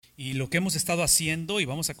Y lo que hemos estado haciendo y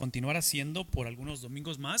vamos a continuar haciendo por algunos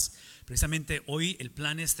domingos más, precisamente hoy el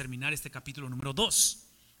plan es terminar este capítulo número 2.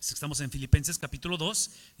 Estamos en Filipenses capítulo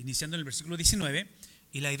 2, iniciando en el versículo 19,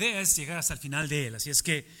 y la idea es llegar hasta el final de él. Así es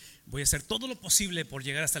que voy a hacer todo lo posible por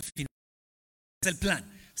llegar hasta el final. Es el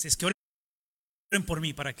plan. Así es que oren por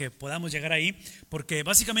mí para que podamos llegar ahí, porque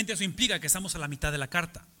básicamente eso implica que estamos a la mitad de la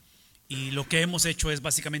carta. Y lo que hemos hecho es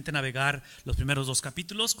básicamente navegar los primeros 2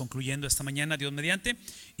 capítulos, concluyendo esta mañana, Dios mediante,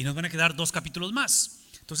 y nos van a quedar 2 capítulos más.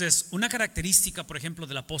 Entonces, una característica, por ejemplo,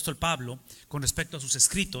 del apóstol Pablo con respecto a sus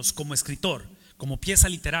escritos como escritor, como pieza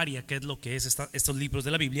literaria, que es lo que es estos libros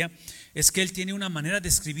de la Biblia, es que él tiene una manera de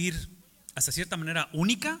escribir hasta cierta manera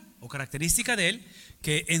única o característica de él,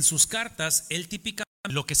 que en sus cartas él típicamente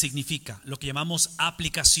lo que significa, lo que llamamos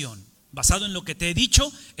aplicación. Basado en lo que te he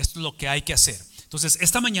dicho, esto es lo que hay que hacer. Entonces,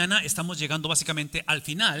 esta mañana estamos llegando básicamente al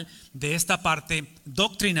final de esta parte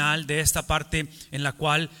doctrinal, de esta parte en la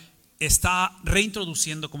cual está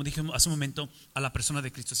reintroduciendo, como dije hace un momento, a la persona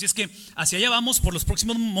de Cristo. Así es que hacia allá vamos por los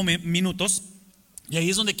próximos minutos, y ahí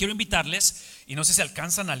es donde quiero invitarles, y no sé si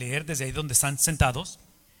alcanzan a leer desde ahí donde están sentados,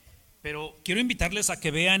 pero quiero invitarles a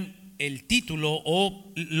que vean el título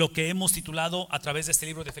o lo que hemos titulado a través de este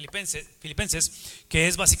libro de Filipenses, que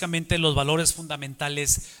es básicamente los valores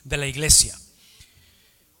fundamentales de la iglesia.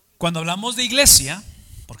 Cuando hablamos de iglesia,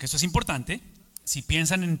 porque eso es importante, si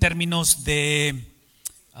piensan en términos de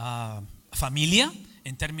familia,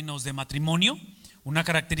 en términos de matrimonio, una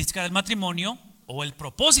característica del matrimonio o el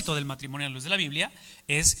propósito del matrimonio a la luz de la Biblia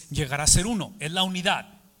es llegar a ser uno, es la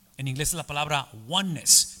unidad. En inglés es la palabra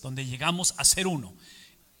oneness, donde llegamos a ser uno.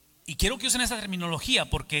 Y quiero que usen esta terminología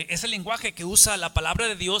porque es el lenguaje que usa la palabra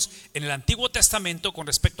de Dios en el Antiguo Testamento con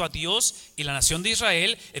respecto a Dios y la nación de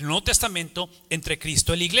Israel, en el Nuevo Testamento entre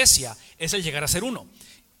Cristo y la iglesia, es el llegar a ser uno.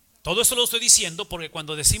 Todo esto lo estoy diciendo porque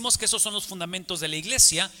cuando decimos que esos son los fundamentos de la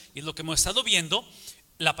iglesia, y es lo que hemos estado viendo,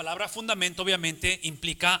 la palabra fundamento obviamente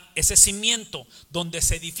implica ese cimiento donde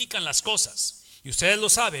se edifican las cosas. Y ustedes lo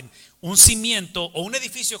saben, un cimiento o un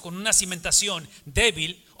edificio con una cimentación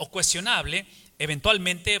débil o cuestionable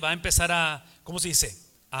eventualmente va a empezar a, ¿cómo se dice?,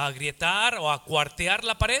 a agrietar o a cuartear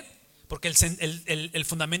la pared, porque el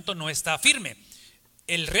fundamento no está firme.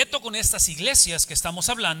 El reto con estas iglesias que estamos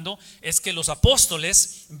hablando es que los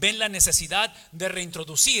apóstoles ven la necesidad de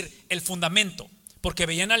reintroducir el fundamento, porque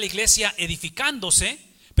veían a la iglesia edificándose,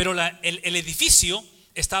 pero el edificio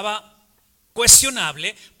estaba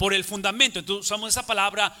cuestionable por el fundamento. Entonces usamos esa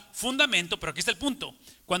palabra fundamento, pero aquí está el punto.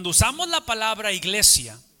 Cuando usamos la palabra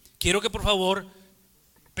iglesia, quiero que por favor,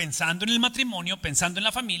 pensando en el matrimonio, pensando en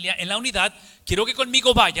la familia, en la unidad, quiero que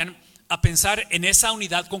conmigo vayan a pensar en esa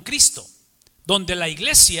unidad con Cristo, donde la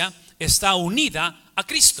iglesia está unida a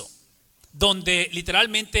Cristo, donde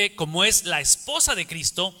literalmente como es la esposa de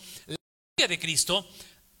Cristo, la novia de Cristo,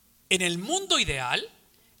 en el mundo ideal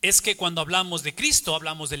es que cuando hablamos de Cristo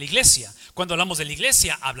hablamos de la iglesia, cuando hablamos de la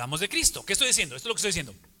iglesia hablamos de Cristo. ¿Qué estoy diciendo? Esto es lo que estoy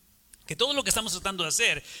diciendo. Que todo lo que estamos tratando de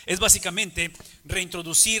hacer es básicamente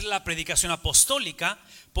reintroducir la predicación apostólica,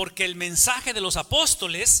 porque el mensaje de los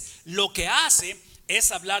apóstoles lo que hace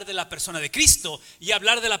es hablar de la persona de Cristo, y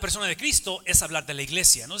hablar de la persona de Cristo es hablar de la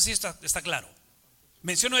iglesia. No sé si está claro.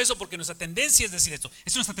 Menciono eso porque nuestra tendencia es decir esto.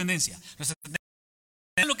 Es nuestra tendencia.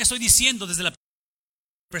 Es lo que estoy diciendo desde la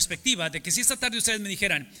perspectiva de que si esta tarde ustedes me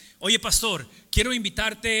dijeran: oye pastor, quiero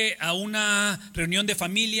invitarte a una reunión de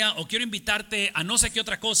familia, o quiero invitarte a no sé qué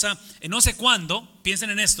otra cosa, en no sé cuándo, piensen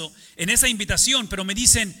en esto, en esa invitación, pero me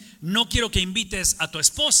dicen: no quiero que invites a tu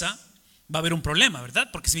esposa, va a haber un problema, ¿verdad?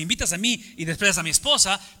 Porque si me invitas a mí y desprecias a mi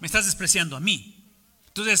esposa, me estás despreciando a mí.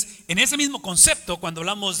 Entonces, en ese mismo concepto, cuando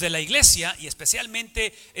hablamos de la iglesia y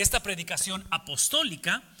especialmente esta predicación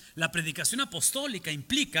apostólica, la predicación apostólica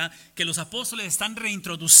implica que los apóstoles están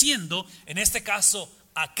reintroduciendo, en este caso,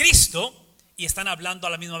 a Cristo, y están hablando a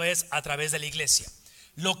la misma vez a través de la iglesia.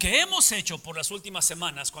 Lo que hemos hecho por las últimas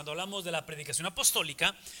semanas cuando hablamos de la predicación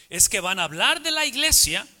apostólica es que van a hablar de la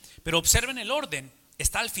iglesia, pero observen el orden,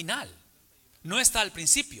 está al final, no está al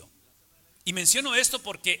principio. Y menciono esto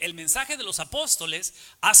porque el mensaje de los apóstoles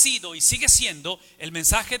ha sido y sigue siendo el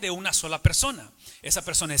mensaje de una sola persona. Esa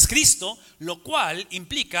persona es Cristo, lo cual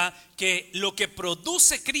implica que lo que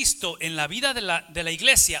produce Cristo en la vida de la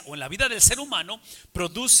iglesia o en la vida del ser humano,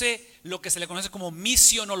 produce lo que se le conoce como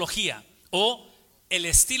misionología o el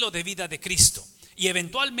estilo de vida de Cristo. Y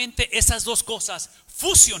eventualmente esas dos cosas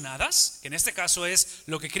fusionadas, que en este caso es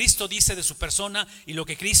lo que Cristo dice de su persona y lo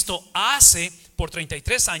que Cristo hace por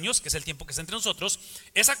 33 años, que es el tiempo que está entre nosotros,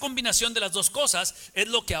 esa combinación de las dos cosas es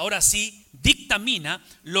lo que ahora sí dictamina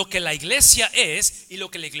lo que la iglesia es y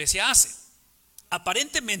lo que la iglesia hace.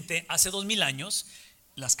 Aparentemente hace 2000 años,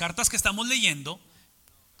 las cartas que estamos leyendo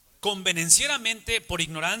convenencieramente, por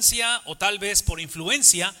ignorancia o tal vez por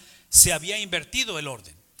influencia, se había invertido el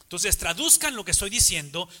orden. Entonces traduzcan lo que estoy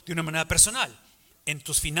diciendo de una manera personal. En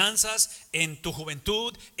tus finanzas, en tu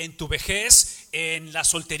juventud, en tu vejez, en la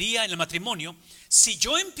soltería, en el matrimonio. Si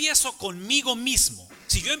yo empiezo conmigo mismo,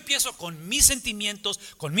 si yo empiezo con mis sentimientos,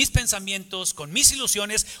 con mis pensamientos, con mis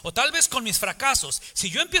ilusiones o tal vez con mis fracasos,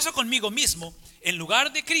 si yo empiezo conmigo mismo en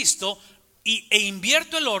lugar de Cristo e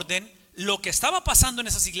invierto el orden, lo que estaba pasando en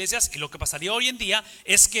esas iglesias y lo que pasaría hoy en día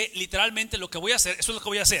es que literalmente lo que voy a hacer, eso es lo que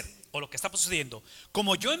voy a hacer, o lo que está sucediendo.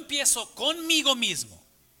 Como yo empiezo conmigo mismo,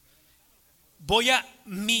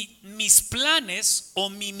 mis planes o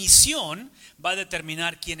mi misión va a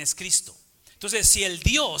determinar quién es Cristo. Entonces, si el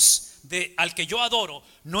Dios al que yo adoro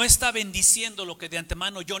no está bendiciendo lo que de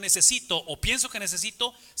antemano yo necesito o pienso que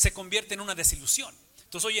necesito, se convierte en una desilusión.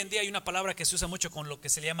 Entonces, hoy en día hay una palabra que se usa mucho con lo que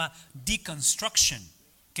se llama deconstruction,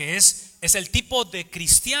 que es el tipo de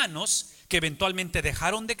cristianos que eventualmente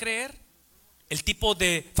dejaron de creer, el tipo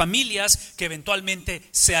de familias que eventualmente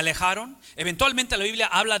se alejaron. Eventualmente la Biblia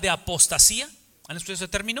habla de apostasía. ¿Han escuchado ese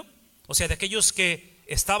término? O sea, de aquellos que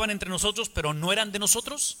estaban entre nosotros pero no eran de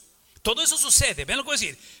nosotros. Todo eso sucede. Vean lo que voy a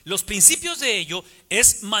decir. Los principios de ello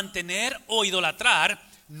es mantener o idolatrar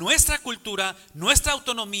nuestra cultura, nuestra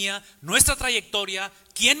autonomía, nuestra trayectoria,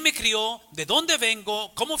 quién me crió, de dónde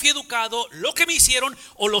vengo, cómo fui educado, lo que me hicieron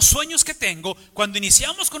o los sueños que tengo. Cuando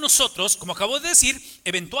iniciamos con nosotros, como acabo de decir,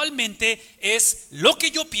 eventualmente es lo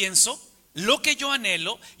que yo pienso, lo que yo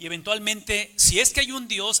anhelo, y eventualmente, si es que hay un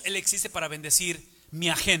Dios, Él existe para bendecir mi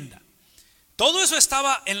agenda. Todo eso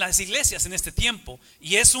estaba en las iglesias en este tiempo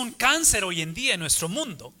y es un cáncer hoy en día en nuestro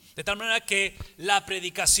mundo. De tal manera que la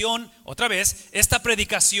predicación, otra vez, esta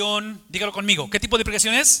predicación, dígalo conmigo, ¿qué tipo de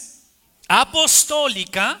predicación es?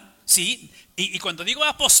 Apostólica, ¿sí? Y cuando digo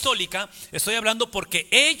apostólica, estoy hablando porque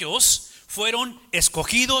ellos fueron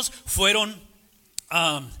escogidos, fueron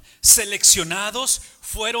seleccionados,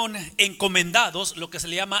 fueron encomendados, lo que se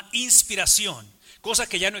le llama inspiración, cosa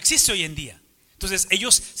que ya no existe hoy en día. Entonces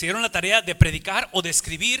ellos se dieron la tarea de predicar o de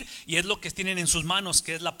escribir, y es lo que tienen en sus manos,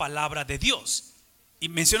 que es la palabra de Dios. Y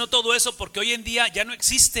menciono todo eso porque hoy en día ya no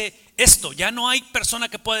existe esto. Ya no hay persona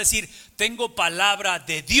que pueda decir tengo palabra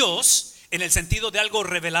de Dios en el sentido de algo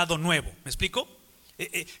revelado nuevo. ¿Me explico?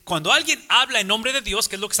 Cuando alguien habla en nombre de Dios,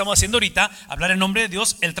 que es lo que estamos haciendo ahorita, hablar en nombre de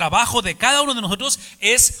Dios, el trabajo de cada uno de nosotros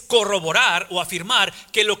es corroborar o afirmar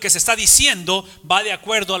que lo que se está diciendo va de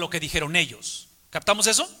acuerdo a lo que dijeron ellos. ¿Captamos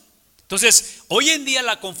eso? Entonces, hoy en día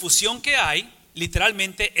la confusión que hay,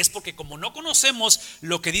 literalmente, es porque como no conocemos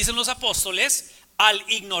lo que dicen los apóstoles, al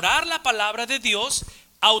ignorar la palabra de Dios,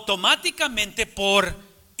 automáticamente por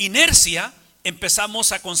inercia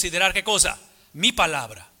empezamos a considerar ¿qué cosa? Mi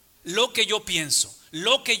palabra, lo que yo pienso,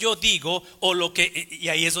 lo que yo digo y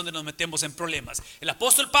ahí es donde nos metemos en problemas. El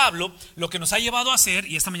apóstol Pablo lo que nos ha llevado a hacer,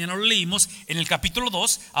 y esta mañana lo leímos en el capítulo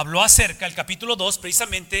 2, habló acerca, el capítulo 2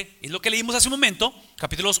 precisamente, es lo que leímos hace un momento,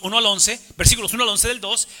 capítulos 1 al 11, versículos 1 al 11 del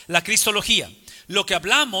 2, la cristología. Lo que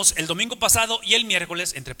hablamos el domingo pasado y el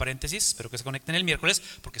miércoles, entre paréntesis, espero que se conecten el miércoles,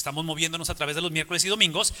 porque estamos moviéndonos a través de los miércoles y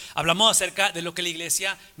domingos, hablamos acerca de lo que la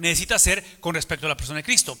iglesia necesita hacer con respecto a la persona de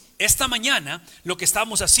Cristo. Esta mañana lo que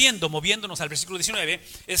estamos haciendo, moviéndonos al versículo 19,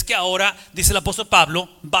 es que ahora, dice el apóstol Pablo,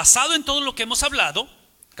 basado en todo lo que hemos hablado,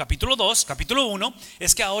 capítulo 2, capítulo 1,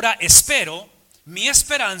 es que ahora espero, mi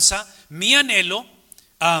esperanza, mi anhelo,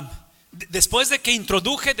 después de que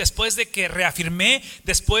introduje, después de que reafirmé,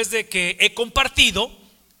 después de que he compartido,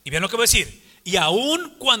 y vean lo que voy a decir, y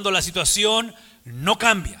aun cuando la situación no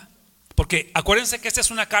cambia, porque acuérdense que esta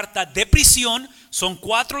es una carta de prisión, son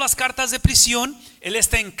 4 las cartas de prisión, él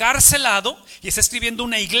está encarcelado y está escribiendo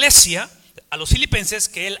una iglesia a los filipenses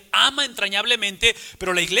que él ama entrañablemente,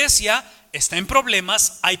 pero la iglesia está en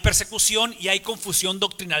problemas, hay persecución y hay confusión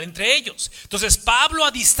doctrinal entre ellos. Entonces Pablo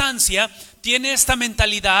a distancia tiene esta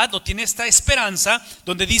mentalidad o tiene esta esperanza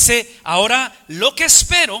donde dice, ahora lo que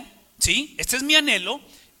espero, ¿sí? Este es mi anhelo,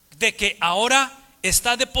 de que ahora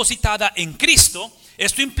está depositada en Cristo.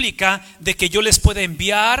 Esto implica de que yo les pueda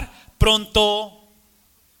enviar pronto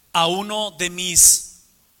a uno de mis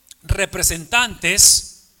representantes,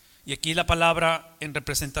 y aquí la palabra en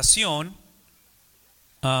representación,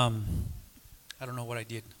 I don't know what I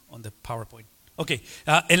did on the PowerPoint.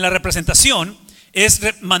 En la representación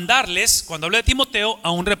es mandarles, cuando habla de Timoteo,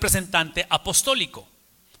 a un representante apostólico,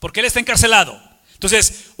 porque él está encarcelado.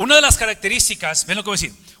 Entonces, una de las características, ven lo que voy a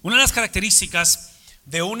decir, una de las características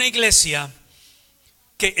de una iglesia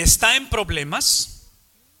que está en problemas,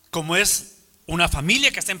 como es una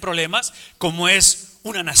familia que está en problemas, como es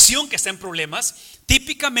una nación que está en problemas,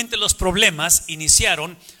 típicamente los problemas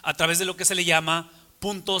iniciaron a través de lo que se le llama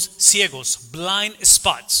puntos ciegos, blind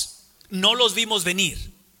spots. no los vimos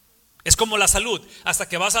venir. Es como la salud, hasta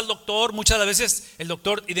que vas al doctor, muchas veces el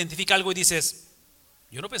doctor identifica algo y dices,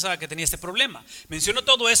 yo no pensaba que tenía este problema. Menciono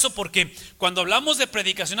todo eso porque cuando hablamos de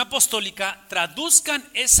predicación apostólica, traduzcan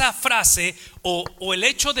esa frase o el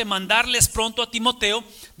hecho de mandarles pronto a Timoteo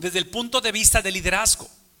desde el punto de vista de liderazgo.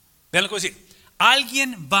 Vean lo que voy a decir.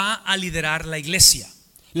 Alguien va a liderar la iglesia.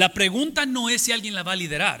 La pregunta no es si alguien la va a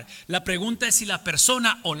liderar. La pregunta es si la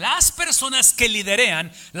persona o las personas que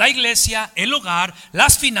liderean la iglesia, el hogar,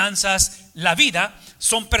 las finanzas, la vida,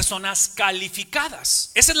 son personas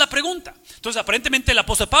calificadas. Esa es la pregunta. Entonces aparentemente el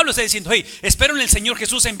apóstol Pablo está diciendo, hey, espero en el Señor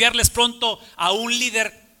Jesús enviarles pronto a un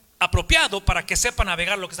líder apropiado para que sepa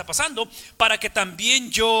navegar lo que está pasando, para que también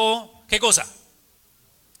yo, ¿qué cosa?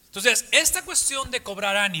 Entonces, esta cuestión de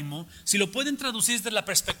cobrar ánimo, si lo pueden traducir desde la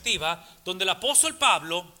perspectiva donde el apóstol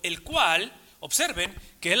Pablo, el cual, observen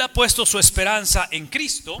que él ha puesto su esperanza en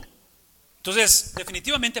Cristo. Entonces,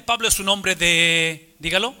 definitivamente Pablo es un hombre de,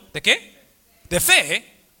 dígalo, ¿de qué? De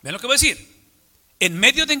fe. Vean lo que voy a decir. En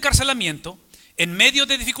medio de encarcelamiento, en medio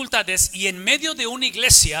de dificultades y en medio de una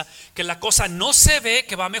iglesia que la cosa no se ve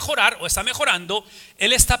que va a mejorar o está mejorando,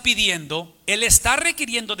 él está pidiendo, él está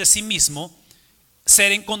requiriendo de sí mismo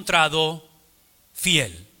ser encontrado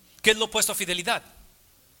fiel. ¿Qué es lo opuesto a fidelidad?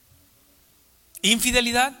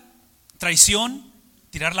 Infidelidad, traición,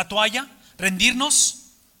 tirar la toalla,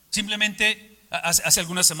 rendirnos. Simplemente hace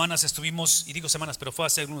algunas semanas estuvimos, y digo semanas, pero fue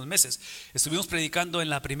hace algunos meses, estuvimos predicando en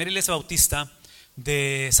la primera iglesia bautista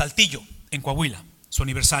de Saltillo, en Coahuila, su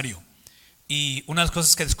aniversario. Y una de las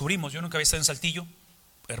cosas que descubrimos, yo nunca había estado en Saltillo,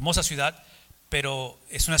 hermosa ciudad, pero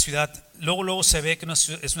es una ciudad, luego se ve que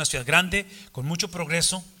es una ciudad grande, con mucho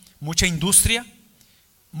progreso, mucha industria,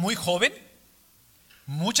 muy joven,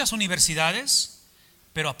 muchas universidades,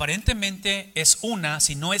 pero aparentemente es una,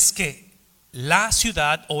 si no es que la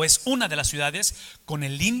ciudad, o es una de las ciudades con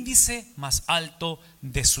el índice más alto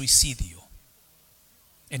de suicidio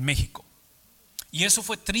en México. Y eso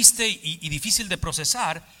fue triste y difícil de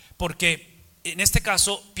procesar, porque en este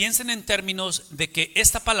caso piensen en términos de que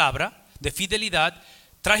esta palabra de fidelidad,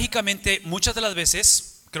 trágicamente muchas de las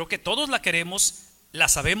veces, creo que todos la queremos, la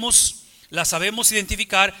sabemos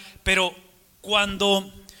identificar, pero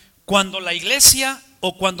cuando la iglesia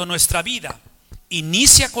o cuando nuestra vida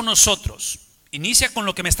inicia con nosotros, inicia con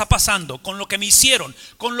lo que me está pasando, con lo que me hicieron,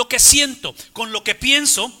 con lo que siento, con lo que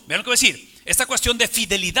pienso, vean lo que voy a decir, esta cuestión de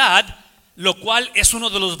fidelidad, lo cual es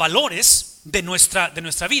uno de los valores de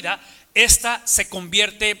nuestra vida, esta se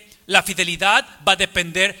convierte, la fidelidad va a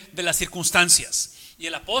depender de las circunstancias. Y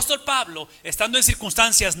el apóstol Pablo, estando en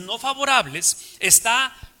circunstancias no favorables,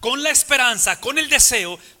 está con la esperanza, con el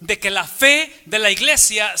deseo de que la fe de la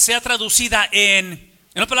iglesia sea traducida en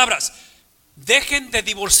otras palabras, dejen de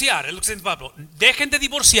divorciar, es lo que dice Pablo, dejen de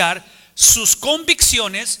divorciar sus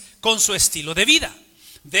convicciones con su estilo de vida.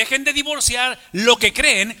 Dejen de divorciar lo que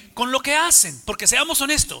creen con lo que hacen. Porque seamos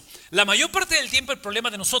honestos, la mayor parte del tiempo el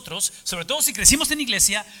problema de nosotros, sobre todo si crecimos en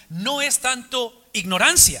iglesia, no es tanto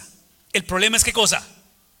ignorancia. El problema es ¿qué cosa?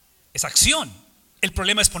 Es acción. El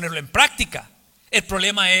problema es ponerlo en práctica. El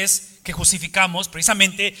problema es que justificamos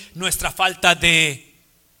precisamente nuestra falta de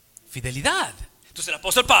fidelidad. Entonces el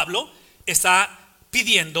apóstol Pablo está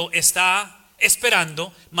pidiendo, está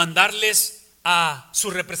esperando mandarles a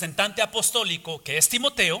su representante apostólico, que es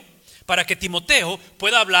Timoteo, para que Timoteo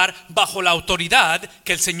pueda hablar bajo la autoridad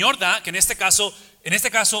que el Señor da, que en este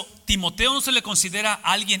caso Timoteo no se le considera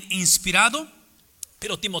alguien inspirado,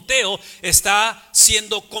 pero Timoteo está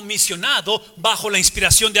siendo comisionado bajo la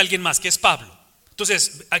inspiración de alguien más, que es Pablo.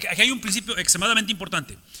 Entonces, aquí hay un principio extremadamente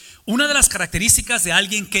importante. Una de las características de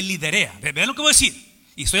alguien que liderea, vean lo que voy a decir,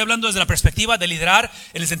 y estoy hablando desde la perspectiva de liderar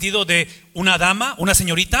en el sentido de una dama, una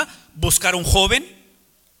señorita, buscar un joven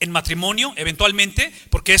en matrimonio eventualmente,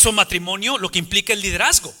 porque eso matrimonio lo que implica el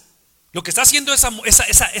liderazgo. Lo que está haciendo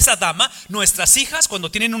esa dama, nuestras hijas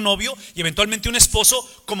cuando tienen un novio y eventualmente un esposo,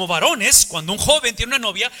 como varones, cuando un joven tiene una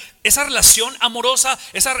novia, esa relación amorosa,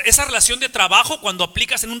 esa relación de trabajo, cuando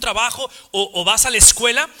aplicas en un trabajo o vas a la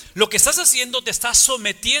escuela, lo que estás haciendo te estás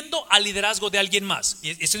sometiendo al liderazgo de alguien más. Y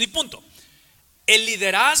ese es mi punto. El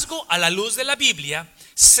liderazgo a la luz de la Biblia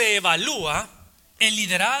se evalúa, el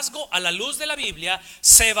liderazgo a la luz de la Biblia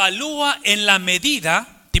se evalúa en la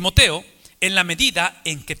medida, Timoteo, en la medida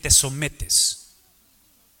en que te sometes,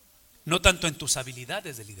 no tanto en tus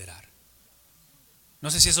habilidades de liderar. No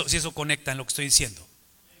sé si eso conecta en lo que estoy diciendo,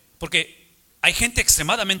 porque hay gente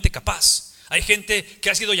extremadamente capaz, hay gente que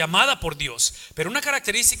ha sido llamada por Dios, pero una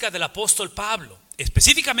característica del apóstol Pablo,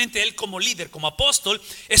 específicamente él como líder, como apóstol,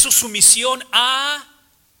 es su sumisión ¿a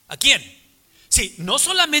quién? Sí, no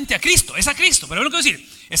solamente a Cristo, es a Cristo, pero lo que quiero decir,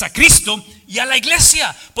 es a Cristo y a la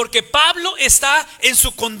iglesia, porque Pablo está en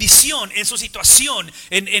su condición, en su situación,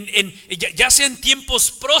 ya sea en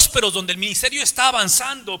tiempos prósperos donde el ministerio está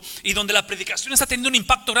avanzando y donde la predicación está teniendo un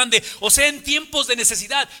impacto grande, o sea en tiempos de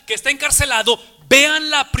necesidad, que está encarcelado. Vean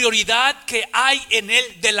la prioridad que hay en él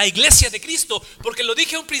de la iglesia de Cristo, porque lo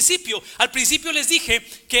dije al principio les dije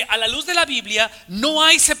que a la luz de la Biblia no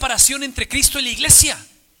hay separación entre Cristo y la iglesia.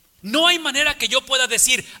 No hay manera que yo pueda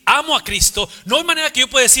decir amo a Cristo, no hay manera que yo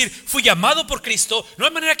pueda decir fui llamado por Cristo, no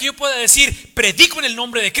hay manera que yo pueda decir predico en el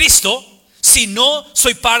nombre de Cristo si no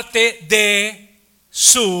soy parte de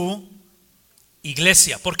su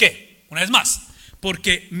iglesia. ¿Por qué? Una vez más,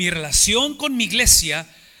 porque mi relación con mi iglesia,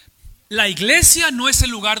 la iglesia no es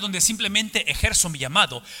el lugar donde simplemente ejerzo mi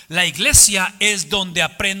llamado, la iglesia es donde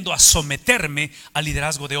aprendo a someterme al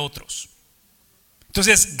liderazgo de otros.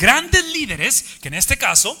 Entonces, grandes líderes, que en este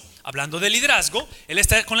caso, hablando de liderazgo, él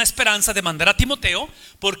está con la esperanza de mandar a Timoteo,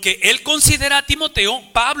 porque él considera a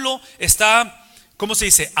Timoteo, Pablo está, ¿cómo se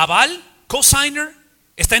dice? Aval, cosigner,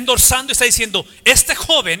 está endorsando, está diciendo, este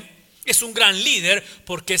joven es un gran líder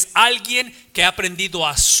porque es alguien que ha aprendido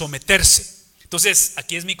a someterse. Entonces,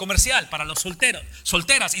 aquí es mi comercial para los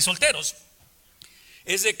solteras y solteros,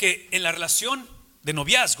 es de que en la relación de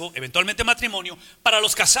noviazgo, eventualmente matrimonio, para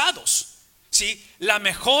los casados, ¿sí? La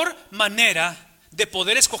mejor manera de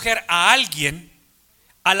poder escoger a alguien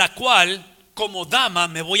a la cual como dama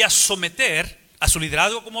me voy a someter a su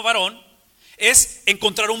liderazgo como varón es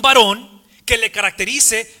encontrar un varón que le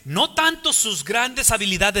caracterice no tanto sus grandes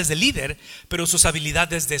habilidades de líder, pero sus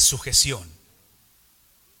habilidades de sujeción.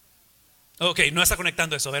 Ok, no está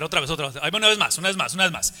conectando eso. A ver, otra vez. Una vez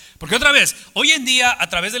más. Porque otra vez, hoy en día a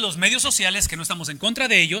través de los medios sociales, que no estamos en contra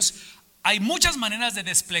de ellos, hay muchas maneras de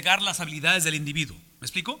desplegar las habilidades del individuo. ¿Me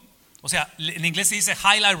explico? O sea, en inglés se dice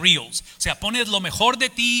highlight reels. O sea, pones lo mejor de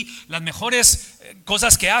ti, las mejores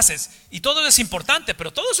cosas que haces. Y todo es importante,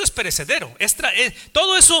 pero todo eso es perecedero.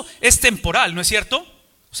 Todo eso es temporal, ¿no es cierto?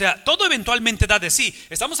 O sea, todo eventualmente da de sí.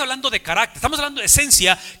 Estamos hablando de carácter, estamos hablando de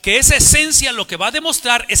esencia, que esa esencia lo que va a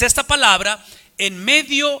demostrar es esta palabra en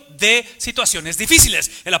medio de situaciones difíciles.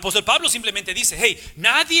 El apóstol Pablo simplemente dice, hey,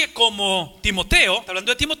 nadie como Timoteo,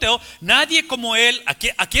 hablando de Timoteo, nadie como él,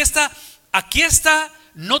 aquí está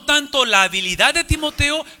no tanto la habilidad de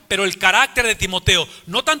Timoteo, pero el carácter de Timoteo.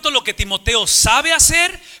 No tanto lo que Timoteo sabe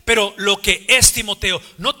hacer, pero lo que es Timoteo.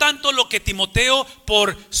 No tanto lo que Timoteo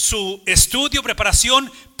por su estudio,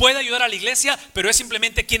 preparación puede ayudar a la iglesia, pero es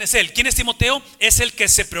simplemente quién es él. ¿Quién es Timoteo? Es el que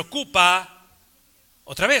se preocupa.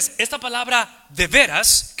 Otra vez, esta palabra de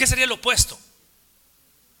veras, ¿qué sería lo opuesto?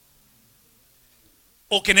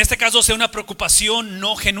 O que en este caso sea una preocupación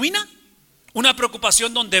no genuina. Una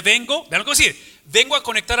preocupación donde vengo a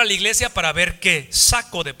conectar a la iglesia para ver qué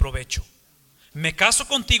saco de provecho. Me caso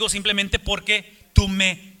contigo simplemente porque tú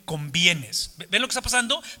me convienes. ¿Ven lo que está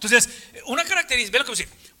pasando? Entonces, una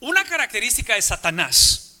característica de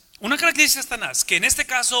Satanás, que en este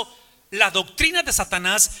caso la doctrina de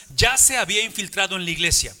Satanás ya se había infiltrado en la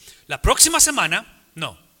iglesia. La próxima semana,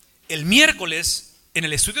 el miércoles, en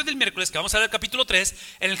el estudio del miércoles que vamos a ver el capítulo 3,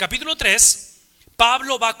 en el capítulo 3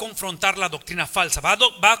 Pablo va a confrontar la doctrina falsa,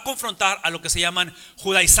 va a confrontar a lo que se llaman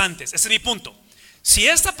judaizantes. Ese es mi punto. Si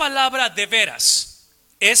esta palabra de veras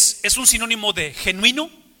es un sinónimo de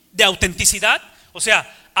genuino, de autenticidad, o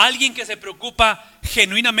sea, alguien que se preocupa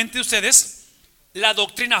genuinamente de ustedes, la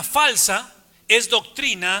doctrina falsa es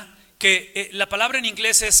doctrina que la palabra en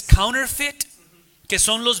inglés es counterfeit, que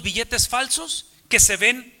son los billetes falsos que se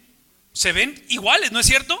ven iguales, ¿no es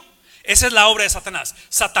cierto? Esa es la obra de Satanás.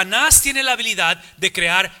 Satanás tiene la habilidad de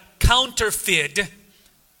crear counterfeit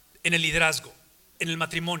en el liderazgo, en el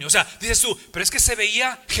matrimonio. O sea, dices tú, pero es que se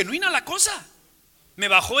veía genuina la cosa. Me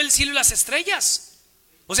bajó el cielo y las estrellas.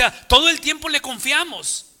 O sea, todo el tiempo le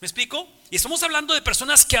confiamos. ¿Me explico? Y estamos hablando de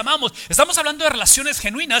personas que amamos. Estamos hablando de relaciones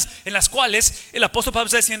genuinas en las cuales el apóstol Pablo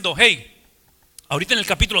está diciendo, hey, ahorita en el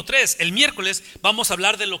capítulo 3, el miércoles, vamos a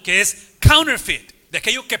hablar de lo que es counterfeit, de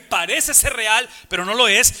aquello que parece ser real, pero no lo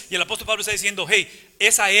es. Y el apóstol Pablo está diciendo, hey,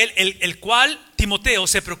 es a él el cual Timoteo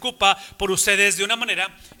se preocupa por ustedes de una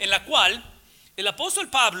manera en la cual el apóstol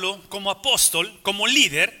Pablo, como apóstol, como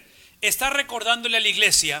líder, está recordándole a la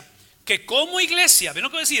iglesia que como iglesia, ven lo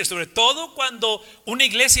que voy a decir, sobre todo cuando una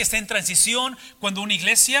iglesia está en transición, cuando una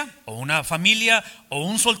iglesia o una familia o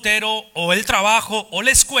un soltero o el trabajo o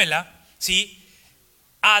la escuela, ¿sí?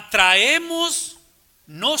 Atraemos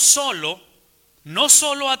no solo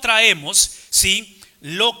atraemos, ¿sí?,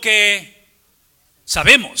 lo que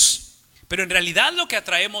sabemos, pero en realidad lo que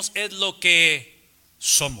atraemos es lo que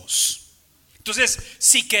somos. Entonces,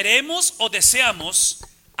 si queremos o deseamos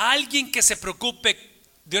alguien que se preocupe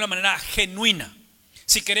de una manera genuina.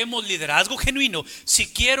 Si queremos liderazgo genuino, si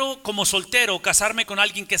quiero como soltero casarme con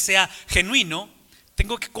alguien que sea genuino,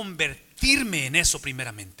 tengo que convertirme en eso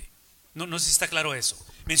primeramente. No sé si está claro eso.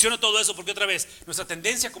 Menciono todo eso porque otra vez, nuestra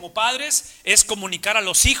tendencia como padres es comunicar a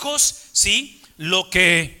los hijos, ¿sí?, lo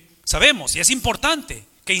que sabemos. Y es importante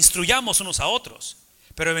que instruyamos unos a otros.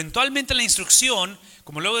 Pero eventualmente la instrucción,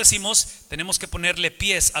 como luego decimos, tenemos que ponerle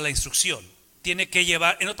pies a la instrucción. Tiene que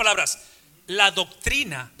llevar, en otras palabras, la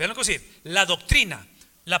doctrina, vean lo que voy a decir, la doctrina,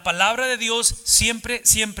 la palabra de Dios siempre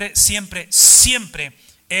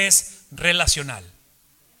es relacional.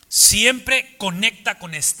 Siempre conecta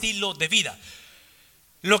con estilo de vida.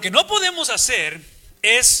 Lo que no podemos hacer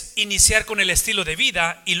es iniciar con el estilo de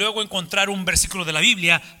vida y luego encontrar un versículo de la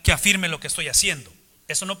Biblia que afirme lo que estoy haciendo.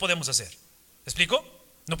 Eso no podemos hacer. ¿Me explico?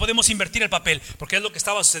 No podemos invertir el papel, porque es lo que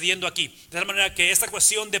estaba sucediendo aquí. De tal manera que esta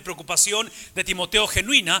cuestión de preocupación de Timoteo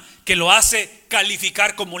genuina, que lo hace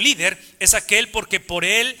calificar como líder, es aquel porque por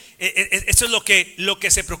él, eso es lo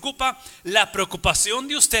que se preocupa. La preocupación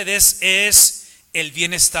de ustedes es el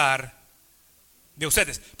bienestar de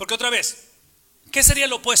ustedes. Porque otra vez, ¿qué sería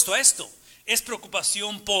lo opuesto a esto? Es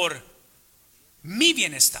preocupación por mi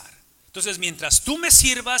bienestar. Entonces, mientras tú me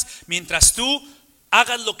sirvas, mientras tú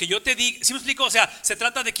hagas lo que yo te diga, ¿sí me explico? O sea, se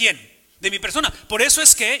trata de quién, de mi persona. Por eso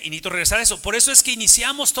es que, y necesito regresar a eso, por eso es que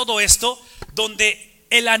iniciamos todo esto donde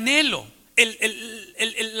el anhelo,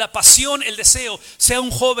 la pasión, el deseo, sea un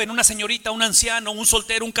joven, una señorita, un anciano, un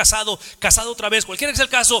soltero, un casado otra vez, cualquiera que sea el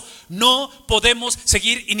caso, no podemos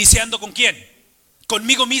seguir iniciando ¿con quién?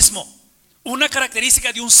 Conmigo mismo. Una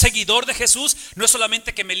característica de un seguidor de Jesús no es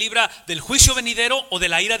solamente que me libra del juicio venidero o de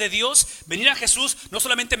la ira de Dios. Venir a Jesús no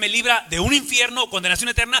solamente me libra de un infierno o condenación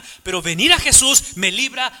eterna, pero venir a Jesús me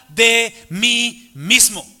libra de mí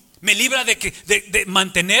mismo. Me libra de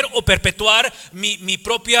mantener o perpetuar mi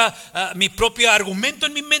propio argumento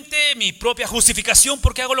en mi mente, mi propia justificación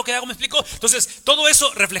porque hago lo que hago, ¿me explico? Entonces, todo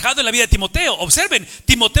eso reflejado en la vida de Timoteo. Observen,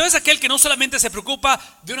 Timoteo es aquel que no solamente se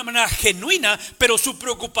preocupa de una manera genuina, pero su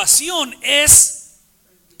preocupación es,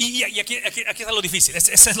 y aquí está lo difícil,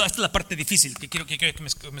 esa es la parte difícil que quiero que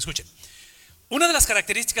me escuchen. Una de las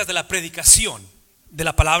características de la predicación de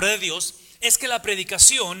la palabra de Dios es que la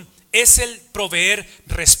predicación es el proveer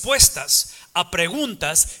respuestas a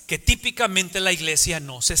preguntas que típicamente la iglesia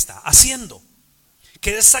no se está haciendo.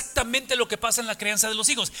 Que es exactamente lo que pasa en la crianza de los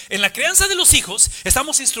hijos. En la crianza de los hijos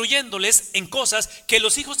estamos instruyéndoles en cosas que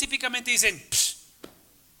los hijos típicamente dicen,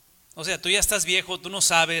 o sea, tú ya estás viejo, tú no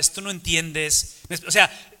sabes, tú no entiendes. O sea,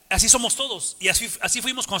 así somos todos y así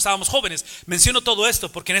fuimos cuando estábamos jóvenes. Menciono todo esto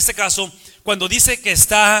porque en este caso, cuando dice que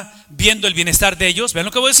está viendo el bienestar de ellos, vean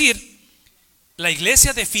lo que voy a decir. La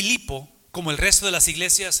iglesia de Filipo, como el resto de las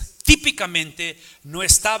iglesias, típicamente no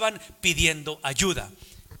estaban pidiendo ayuda.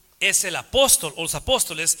 Es el apóstol o los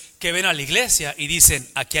apóstoles que ven a la iglesia y dicen,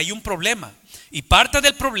 aquí hay un problema. Y parte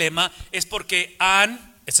del problema es porque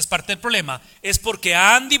esta es parte del problema, es porque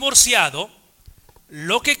han divorciado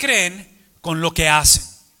lo que creen con lo que hacen.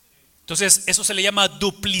 Entonces, eso se le llama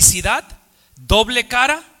duplicidad, doble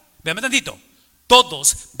cara. Véanme tantito,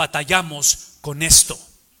 todos batallamos con esto.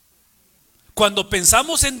 Cuando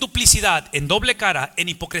pensamos en duplicidad, en doble cara, en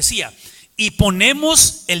hipocresía y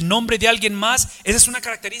ponemos el nombre de alguien más, esa es una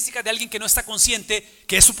característica de alguien que no está consciente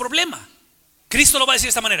que es su problema. Cristo lo va a decir de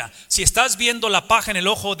esta manera: si estás viendo la paja en el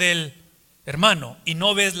ojo del hermano y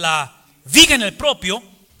no ves la viga en el propio,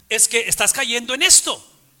 es que estás cayendo en esto.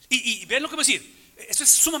 Y ven lo que voy a decir. Esto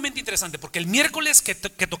es sumamente interesante porque el miércoles que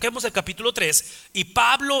toquemos el capítulo 3 y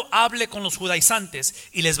Pablo hable con los judaizantes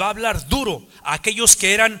y les va a hablar duro a aquellos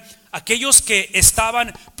que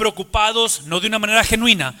estaban preocupados no de una manera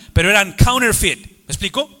genuina, pero eran counterfeit. ¿Me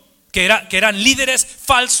explico? Que eran líderes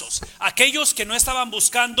falsos. Aquellos que no estaban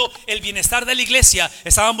buscando el bienestar de la iglesia,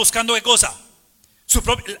 estaban buscando ¿qué cosa?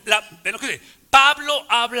 Pablo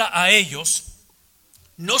habla a ellos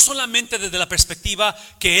no solamente desde la perspectiva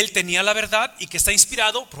que él tenía la verdad y que está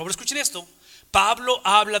inspirado. Por favor, escuchen esto. Pablo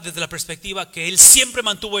habla desde la perspectiva que él siempre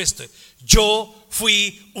mantuvo esto: yo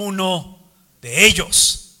fui uno de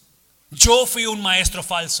ellos. Yo fui un maestro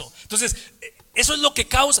falso. Entonces, eso es lo que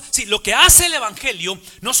causa, sí, lo que hace el evangelio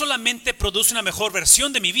no solamente produce una mejor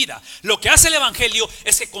versión de mi vida. Lo que hace el evangelio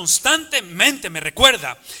es que constantemente me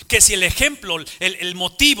recuerda que si el ejemplo, el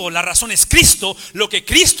motivo, la razón es Cristo, lo que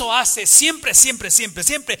Cristo hace siempre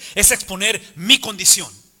es exponer mi condición.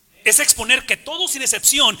 Es exponer que todos sin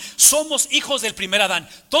excepción somos hijos del primer Adán.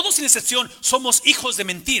 Todos sin excepción somos hijos de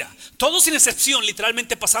mentira. Todos sin excepción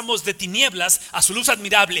literalmente pasamos de tinieblas a su luz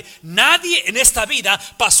admirable. Nadie en esta vida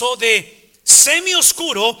pasó de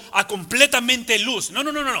semioscuro a completamente luz. No.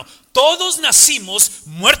 Todos nacimos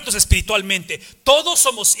muertos espiritualmente. Todos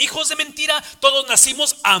somos hijos de mentira. Todos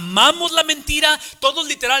nacimos, amamos la mentira. Todos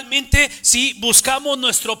literalmente, si buscamos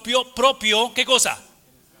nuestro propio, ¿qué cosa?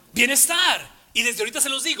 Bienestar. Y desde ahorita se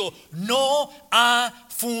los digo, no ha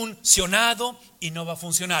funcionado y no va a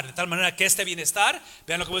funcionar. De tal manera que este bienestar,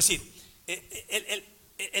 vean lo que voy a decir.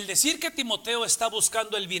 El decir que Timoteo está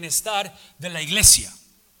buscando el bienestar de la iglesia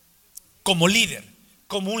como líder,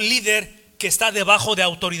 como un líder que está debajo de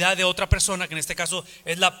autoridad de otra persona, que en este caso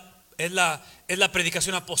es la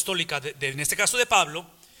predicación apostólica en este caso de Pablo.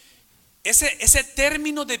 Ese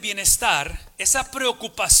término de bienestar, esa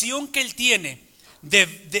preocupación que él tiene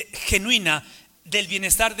genuina del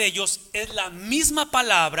bienestar de ellos, es la misma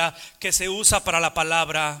palabra que se usa para la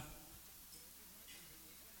palabra.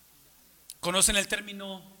 ¿Conocen el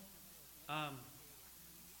término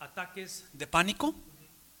ataques de pánico?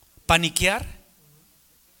 Paniquear.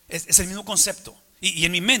 Es el mismo concepto. Y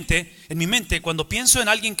en mi mente, cuando pienso en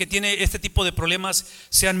alguien que tiene este tipo de problemas,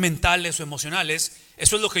 sean mentales o emocionales,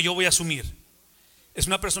 eso es lo que yo voy a asumir. Es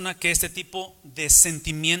una persona que este tipo de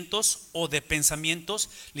sentimientos o de pensamientos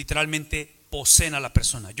literalmente poseen a la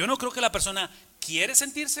persona. Yo no creo que la persona quiere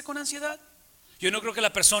sentirse con ansiedad. Yo no creo que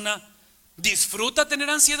la persona disfruta tener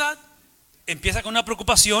ansiedad. Empieza con una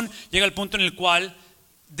preocupación, llega al punto en el cual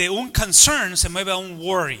de un concern se mueve a un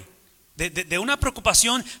worry. De una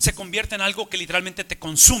preocupación se convierte en algo que literalmente te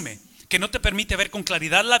consume, que no te permite ver con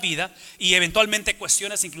claridad la vida, y eventualmente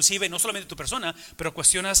cuestionas inclusive no solamente tu persona, pero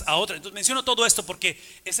cuestionas a otra. Entonces menciono todo esto porque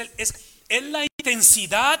es la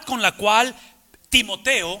intensidad con la cual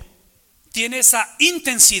Timoteo tiene esa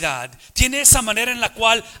intensidad, tiene esa manera en la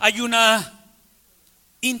cual hay una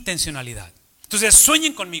intencionalidad. Entonces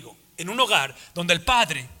sueñen conmigo en un hogar donde el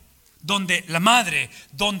padre, donde la madre,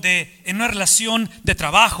 donde en una relación de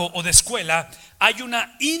trabajo o de escuela hay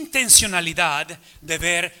una intencionalidad de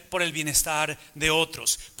ver por el bienestar de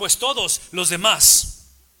otros. Pues todos los demás,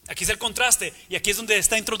 aquí es el contraste, y aquí es donde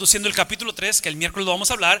está introduciendo el capítulo 3, que el miércoles lo vamos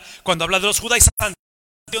a hablar, cuando habla de los judaizantes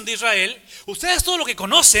de Israel. Ustedes, todo lo que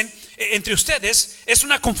conocen entre ustedes es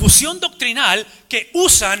una confusión doctrinal que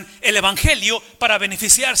usan el evangelio para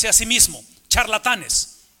beneficiarse a sí mismo.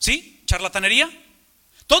 Charlatanes, ¿sí? Charlatanería.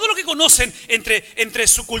 Todo lo que conocen entre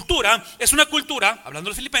su cultura es una cultura, hablando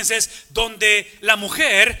de los filipenses, donde la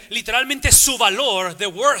mujer, literalmente su valor, the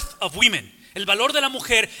worth of women, el valor de la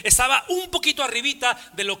mujer estaba un poquito arribita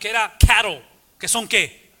de lo que era cattle, que son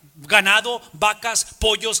 ¿qué? Ganado, vacas,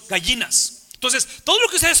 pollos, gallinas. Entonces, todo lo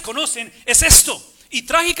que ustedes conocen es esto. Y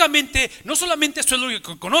trágicamente, no solamente esto es lo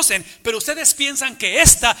que conocen, pero ustedes piensan que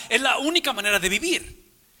esta es la única manera de vivir.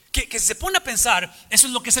 Que se pone a pensar, eso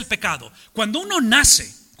es lo que es el pecado. Cuando uno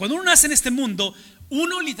nace en este mundo,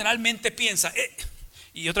 uno literalmente piensa,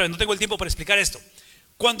 y otra vez no tengo el tiempo para explicar esto.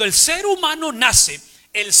 Cuando el ser humano nace,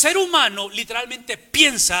 el ser humano literalmente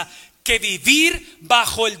piensa que vivir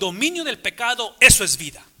bajo el dominio del pecado, eso es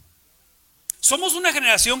vida. Somos una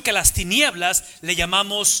generación que a las tinieblas le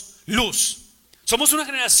llamamos luz. Somos una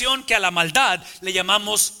generación que a la maldad le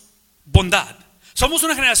llamamos bondad. Somos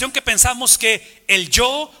una generación que pensamos que el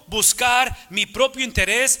yo buscar mi propio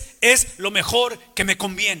interés es lo mejor que me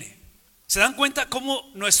conviene. ¿Se dan cuenta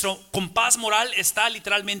cómo nuestro compás moral está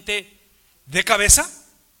literalmente de cabeza?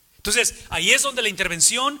 Entonces, ahí es donde la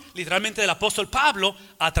intervención literalmente del apóstol Pablo,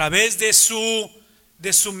 a través de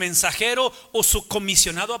su mensajero o su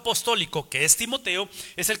comisionado apostólico, que es Timoteo,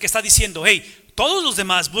 es el que está diciendo, hey, todos los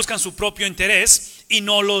demás buscan su propio interés y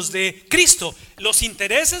no los de Cristo. Los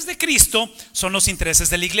intereses de Cristo son los intereses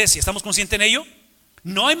de la iglesia. ¿Estamos conscientes en ello?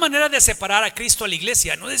 No hay manera de separar a Cristo a la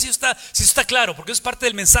iglesia. No sé si eso está claro, porque eso es parte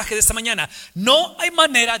del mensaje de esta mañana. No hay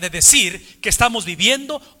manera de decir que estamos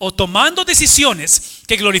viviendo o tomando decisiones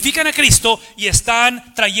que glorifican a Cristo y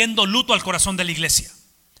están trayendo luto al corazón de la iglesia.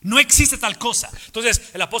 No existe tal cosa. Entonces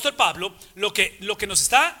el apóstol Pablo lo que nos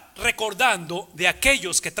está recordando de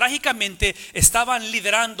aquellos que trágicamente estaban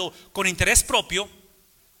liderando con interés propio,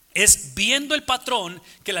 es viendo el patrón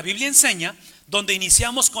que la Biblia enseña, donde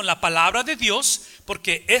iniciamos con la palabra de Dios,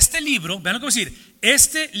 porque este libro, vean lo que voy a decir,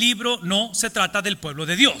 este libro no se trata del pueblo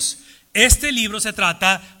de Dios, este libro se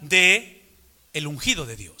trata de el ungido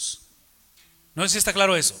de Dios. No sé si está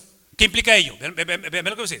claro eso. ¿Qué implica ello? Vean lo que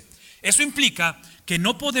voy a decir. Eso implica que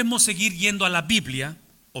no podemos seguir yendo a la Biblia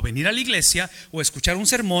o venir a la iglesia o escuchar un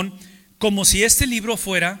sermón como si este libro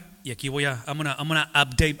fuera, y aquí I'm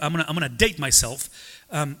gonna date myself,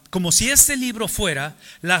 como si este libro fuera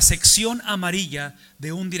la sección amarilla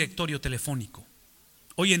de un directorio telefónico.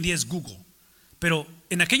 Hoy en día es Google, Pero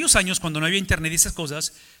en aquellos años, cuando no había internet y esas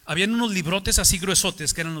cosas, habían unos librotes así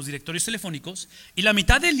gruesotes que eran los directorios telefónicos, y la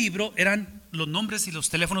mitad del libro eran los nombres y los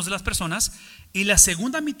teléfonos de las personas, y la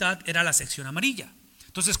segunda mitad era la sección amarilla.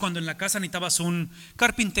 Entonces, cuando en la casa necesitabas un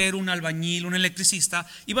carpintero, un albañil, un electricista,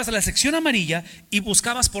 ibas a la sección amarilla y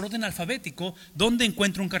buscabas por orden alfabético dónde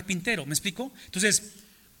encuentro un carpintero. ¿Me explico? Entonces,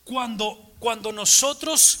 cuando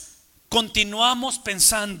nosotros continuamos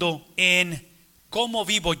pensando en cómo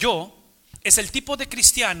vivo yo, es el tipo de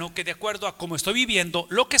cristiano que, de acuerdo a cómo estoy viviendo,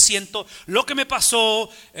 lo que siento, lo que me pasó,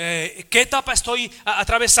 qué etapa estoy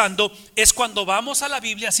atravesando, es cuando vamos a la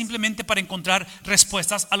Biblia simplemente para encontrar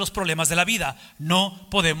respuestas a los problemas de la vida. No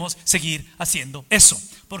podemos seguir haciendo eso,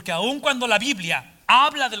 porque aun cuando la Biblia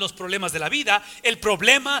habla de los problemas de la vida, el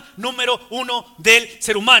problema número uno del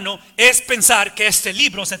ser humano es pensar que este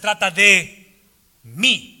libro se trata de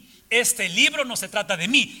mí. Este libro no se trata de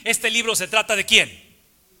mí. Este libro se trata de ¿quién?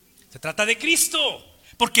 Se trata de Cristo,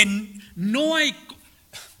 porque no hay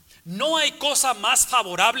cosa más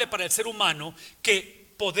favorable para el ser humano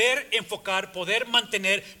que poder enfocar, poder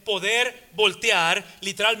mantener, poder voltear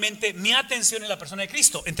literalmente mi atención en la persona de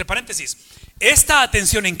Cristo. Entre paréntesis, esta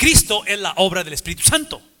atención en Cristo es la obra del Espíritu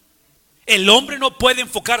Santo. El hombre no puede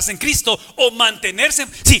enfocarse en Cristo o mantenerse.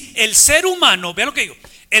 Sí, el ser humano, vean lo que digo.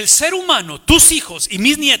 El ser humano, tus hijos y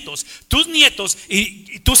mis nietos, tus nietos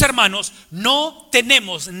y tus hermanos, no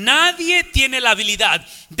tenemos, nadie tiene la habilidad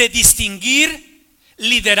de distinguir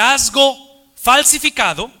liderazgo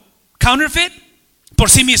falsificado, counterfeit, por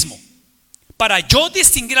sí mismo. Para yo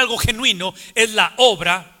distinguir algo genuino es la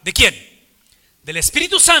obra ¿de quién? Del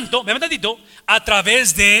Espíritu Santo, vean un tantito, a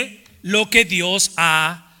través de lo que Dios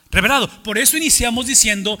ha revelado. Por eso iniciamos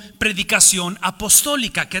diciendo predicación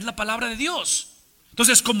apostólica, que es la palabra de Dios.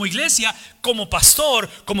 Entonces, como iglesia, como pastor,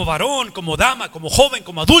 como varón, como dama, como joven,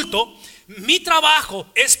 como adulto, mi trabajo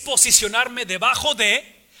es posicionarme debajo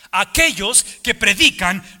de aquellos que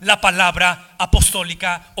predican la palabra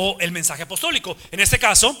apostólica o el mensaje apostólico. En este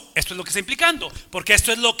caso, esto es lo que está implicando, porque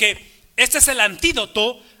este es el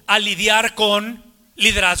antídoto a lidiar con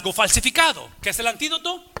liderazgo falsificado. ¿Qué es el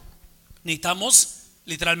antídoto? Necesitamos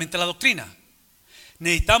literalmente la doctrina.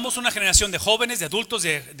 Necesitamos una generación de jóvenes, de adultos,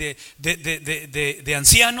 de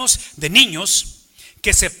ancianos, de niños,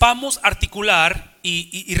 que sepamos articular.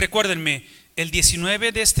 Y recuérdenme, el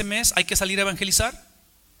 19 de este mes hay que salir a evangelizar.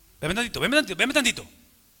 Véanme tantito.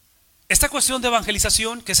 Esta cuestión de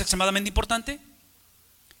evangelización, que es extremadamente importante,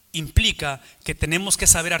 implica que tenemos que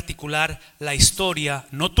saber articular la historia,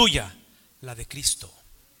 no tuya, la de Cristo.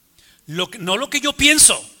 No lo que yo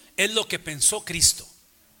pienso, es lo que pensó Cristo.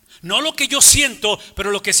 No lo que yo siento,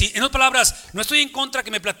 pero lo que sí. En otras palabras, no estoy en contra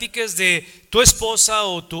que me platiques de tu esposa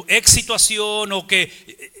o tu ex situación, o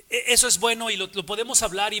que eso es bueno y lo podemos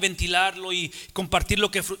hablar y ventilarlo y compartir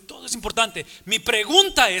lo que todo es importante. Mi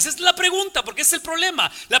pregunta esa es la pregunta, porque es el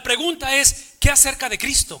problema. La pregunta es: ¿qué acerca de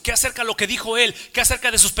Cristo? ¿Qué acerca de lo que dijo Él? ¿Qué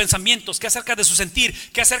acerca de sus pensamientos? ¿Qué acerca de su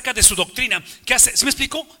sentir? ¿Qué acerca de su doctrina? ¿Se me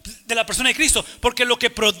explicó? De la persona de Cristo. Porque lo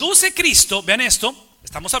que produce Cristo, vean esto,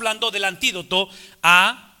 estamos hablando del antídoto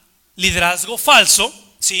a liderazgo falso,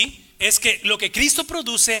 ¿sí? Es que lo que Cristo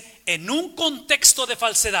produce en un contexto de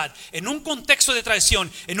falsedad, en un contexto de traición,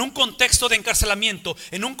 en un contexto de encarcelamiento,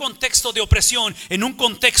 en un contexto de opresión, en un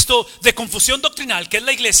contexto de confusión doctrinal, que es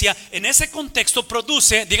la iglesia, en ese contexto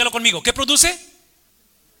produce, dígalo conmigo, ¿qué produce?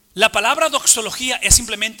 La palabra doxología es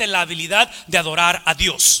simplemente la habilidad de adorar a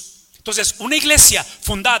Dios. Entonces, una iglesia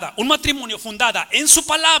fundada, un matrimonio fundada en su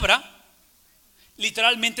palabra,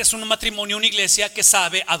 literalmente es un matrimonio, una iglesia que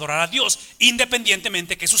sabe adorar a Dios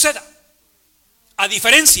independientemente que suceda. A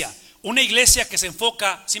diferencia, una iglesia que se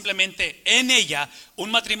enfoca simplemente en ella,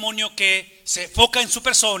 un matrimonio que se enfoca en su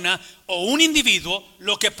persona o un individuo,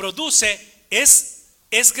 lo que produce es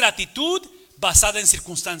gratitud basada en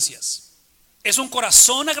circunstancias. Es un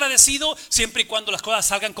corazón agradecido siempre y cuando las cosas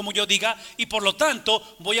salgan como yo diga, y por lo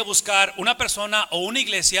tanto voy a buscar una persona o una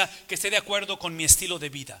iglesia que esté de acuerdo con mi estilo de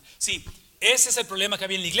vida. Sí. Ese es el problema que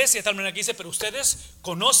había en la iglesia, de tal manera que dice: pero ustedes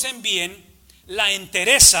conocen bien la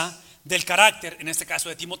entereza del carácter, en este caso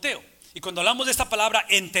de Timoteo. Y cuando hablamos de esta palabra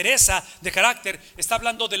entereza de carácter, está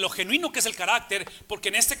hablando de lo genuino que es el carácter, porque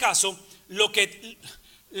en este caso lo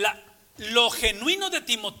genuino de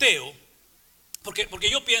Timoteo, porque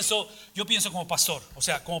yo pienso como pastor, o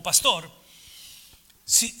sea, como pastor,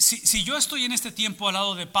 si yo estoy en este tiempo al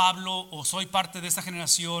lado de Pablo o soy parte de esta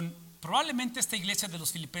generación, probablemente esta iglesia de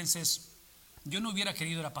los filipenses yo no hubiera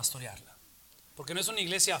querido ir a pastorearla, porque no es una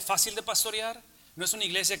iglesia fácil de pastorear, no es una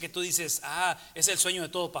iglesia que tú dices: es el sueño de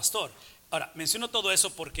todo pastor. Ahora, menciono todo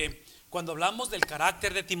eso porque cuando hablamos del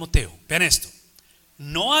carácter de Timoteo, vean esto: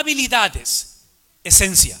 no habilidades,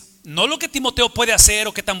 esencia. no lo que Timoteo puede hacer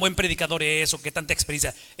o qué tan buen predicador es o qué tanta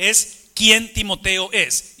experiencia, es quién Timoteo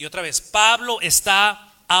es. Y otra vez, Pablo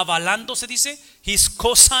está avalando, se dice, he's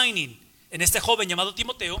co-signing en este joven llamado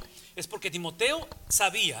Timoteo, es porque Timoteo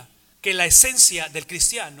sabía que la esencia del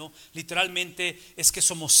cristiano literalmente es que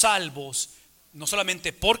somos salvos no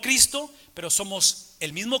solamente por Cristo, pero somos,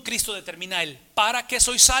 el mismo Cristo determina el para qué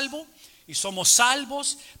soy salvo, y somos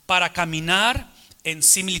salvos para caminar en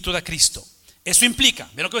similitud a Cristo. Eso implica,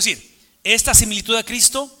 ¿ven lo que voy a decir? Esta similitud a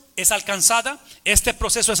Cristo es alcanzada, este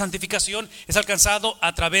proceso de santificación es alcanzado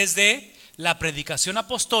a través de la predicación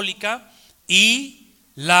apostólica y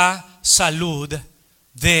la salud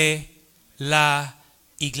de la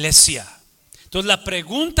iglesia. Entonces la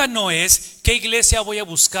pregunta no es qué iglesia voy a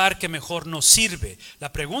buscar que mejor nos sirve.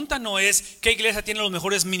 La pregunta no es qué iglesia tiene los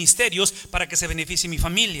mejores ministerios para que se beneficie mi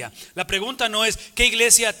familia. La pregunta no es qué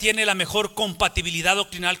iglesia tiene la mejor compatibilidad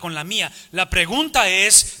doctrinal con la mía. La pregunta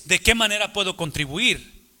es de qué manera puedo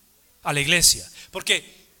contribuir a la iglesia.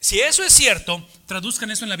 Porque si eso es cierto,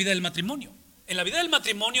 traduzcan eso en la vida del matrimonio. En la vida del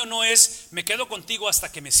matrimonio no es me quedo contigo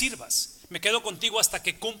hasta que me sirvas, me quedo contigo hasta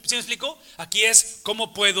que ¿sí me explico? Aquí es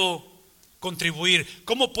cómo puedo contribuir,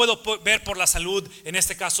 cómo puedo ver por la salud, en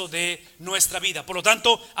este caso de nuestra vida. Por lo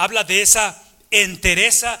tanto, habla de esa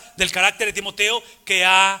entereza del carácter de Timoteo que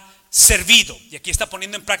ha servido. Y aquí está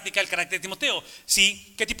poniendo en práctica el carácter de Timoteo.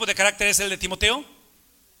 ¿Sí? ¿Qué tipo de carácter es el de Timoteo?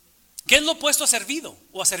 ¿Qué es lo opuesto a servido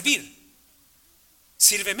o a servir?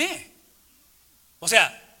 Sírveme. O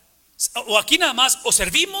sea, o aquí nada más o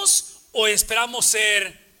servimos o esperamos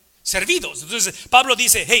ser servidos. Entonces Pablo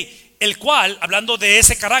dice, hey, el cual, hablando de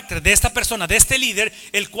ese carácter, de esta persona, de este líder,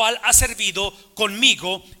 el cual ha servido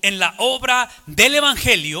conmigo en la obra del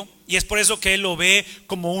evangelio, y es por eso que él lo ve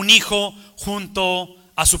como un hijo junto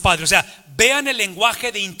a su padre. O sea, vean el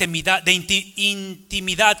lenguaje de intimidad,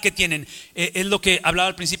 intimidad que tienen. Es lo que hablaba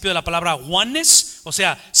al principio de la palabra oneness, o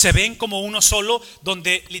sea, se ven como uno solo,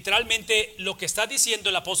 donde literalmente lo que está diciendo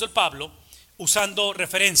el apóstol Pablo, usando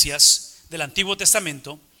referencias del Antiguo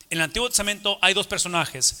Testamento. En el Antiguo Testamento hay dos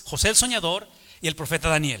personajes, José el soñador y el profeta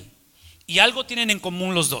Daniel. Y algo tienen en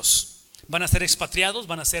común los dos. Van a ser expatriados,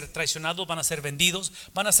 van a ser traicionados, van a ser vendidos,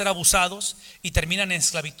 van a ser abusados y terminan en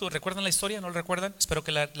esclavitud. ¿Recuerdan la historia? ¿No lo recuerdan? Espero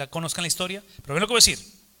que la conozcan la historia. Pero ven lo que voy a decir.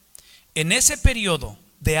 En ese periodo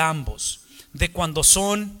de ambos, de cuando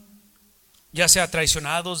son ya sea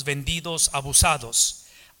traicionados, vendidos, abusados,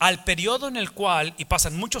 al periodo en el cual, y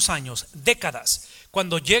pasan muchos años, décadas,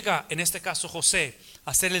 cuando llega en este caso José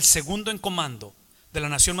a ser el segundo en comando de la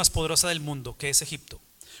nación más poderosa del mundo, que es Egipto.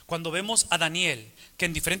 Cuando vemos a Daniel, que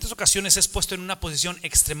en diferentes ocasiones es puesto en una posición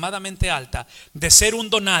extremadamente alta, de ser un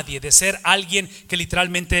donadie, de ser alguien que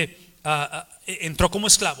literalmente entró como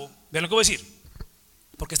esclavo. Vean lo que voy a decir,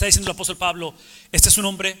 porque está diciendo el apóstol Pablo, este es un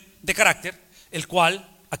hombre de carácter, el cual,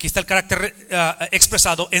 aquí está el carácter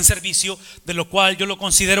expresado en servicio, de lo cual yo lo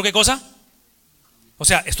considero, ¿qué cosa? O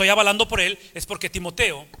sea, estoy avalando por él, es porque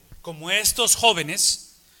Timoteo, como estos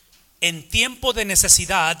jóvenes, en tiempo de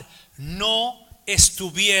necesidad no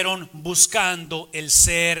estuvieron buscando el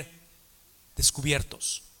ser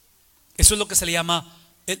descubiertos. Eso es lo que se le llama,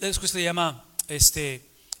 es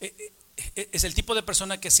el tipo de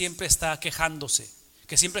persona que siempre está quejándose,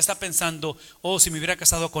 que siempre está pensando, oh, si me hubiera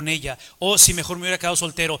casado con ella, oh, si mejor me hubiera quedado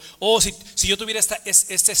soltero, oh, si yo tuviera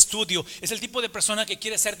este estudio. Es el tipo de persona que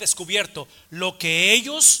quiere ser descubierto. Lo que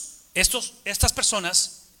ellos, estas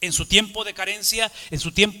personas, en su tiempo de carencia, en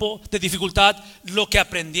su tiempo de dificultad, lo que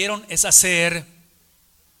aprendieron es a ser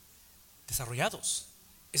desarrollados.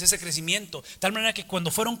 Es ese crecimiento. De tal manera que cuando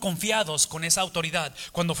fueron confiados con esa autoridad,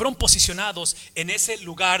 cuando fueron posicionados en ese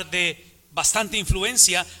lugar de bastante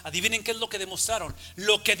influencia, adivinen qué es lo que demostraron.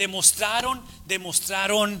 Lo que demostraron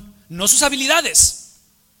no sus habilidades.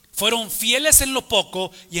 Fueron fieles en lo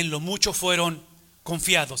poco y en lo mucho fueron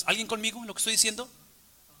confiados. ¿Alguien conmigo en lo que estoy diciendo?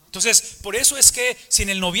 Entonces, por eso es que si en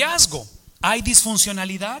el noviazgo hay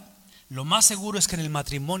disfuncionalidad, lo más seguro es que en el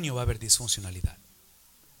matrimonio va a haber disfuncionalidad.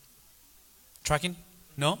 ¿Tracking?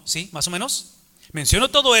 ¿No? ¿Sí? ¿Más o menos? Menciono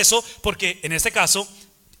todo eso porque en este caso,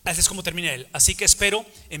 así es como termina él. Así que espero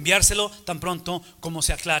enviárselo tan pronto como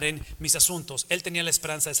se aclaren mis asuntos. Él tenía la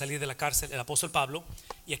esperanza de salir de la cárcel, el apóstol Pablo,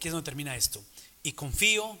 y aquí es donde termina esto. Y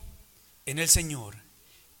confío en el Señor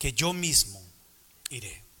que yo mismo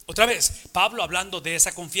iré. Otra vez, Pablo hablando de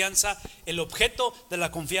esa confianza, el objeto de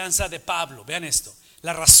la confianza de Pablo, vean esto,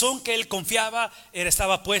 la razón que él confiaba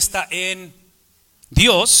estaba puesta en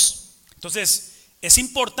Dios. Entonces, es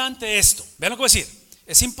importante esto, vean lo que voy a decir,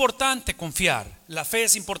 es importante confiar, la fe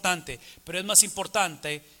es importante, pero es más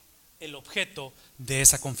importante el objeto de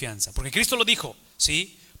esa confianza, porque Cristo lo dijo,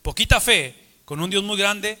 ¿sí? Poquita fe con un Dios muy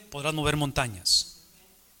grande podrás mover montañas.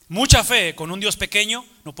 Mucha fe con un Dios pequeño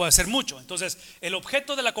no puede hacer mucho. Entonces, el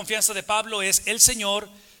objeto de la confianza de Pablo es el Señor,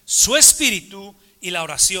 su Espíritu y la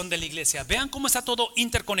oración de la iglesia. Vean cómo está todo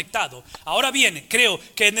interconectado. Ahora bien, creo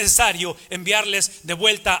que es necesario enviarles de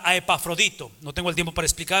vuelta a Epafrodito. No tengo el tiempo para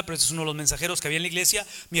explicar, pero este es uno de los mensajeros que había en la iglesia,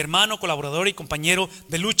 mi hermano, colaborador y compañero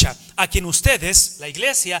de lucha, a quien ustedes, la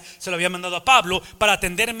iglesia, se lo había mandado a Pablo para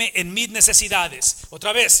atenderme en mis necesidades.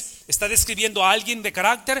 Otra vez, está describiendo a alguien de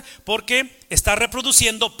carácter porque está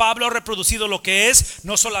reproduciendo. Pablo ha reproducido lo que es,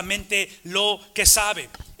 no solamente lo que sabe.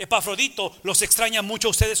 Epafrodito los extraña mucho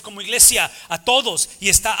a ustedes como iglesia, a todos, y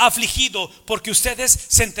está afligido porque ustedes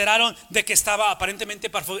se enteraron de que estaba,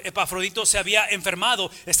 aparentemente Epafrodito se había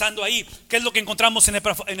enfermado estando ahí. ¿Qué es lo que encontramos en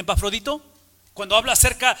Epafrodito? Cuando habla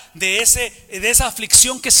acerca de esa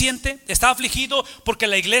aflicción que siente, está afligido porque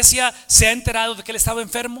la iglesia se ha enterado de que él estaba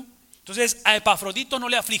enfermo. Entonces a Epafrodito no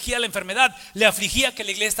le afligía la enfermedad, le afligía que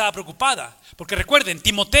la iglesia estaba preocupada. Porque recuerden,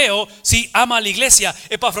 Timoteo sí ama a la iglesia,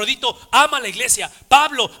 Epafrodito ama a la iglesia,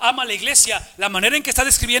 Pablo ama a la iglesia. La manera en que está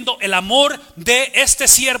describiendo el amor de este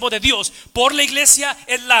siervo de Dios por la iglesia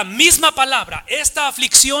es la misma palabra. Esta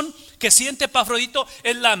aflicción que siente Epafrodito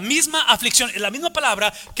es la misma aflicción, es la misma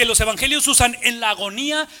palabra que los evangelios usan en la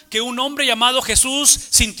agonía que un hombre llamado Jesús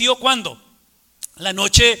sintió. ¿Cuándo? La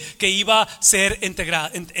noche que iba a ser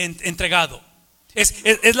entregado. Es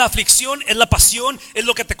la aflicción, es la pasión, es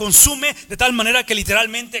lo que te consume de tal manera que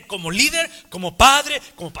literalmente como líder, como padre,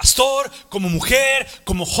 como pastor, como mujer,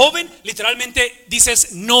 como joven, literalmente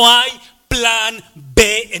dices: no hay plan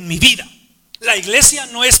B en mi vida. La iglesia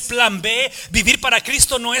no es plan B, vivir para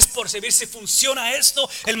Cristo no es por saber si funciona esto,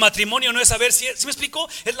 el matrimonio no es saber si me explico,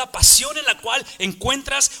 es la pasión en la cual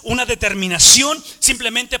encuentras una determinación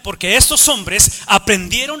simplemente porque estos hombres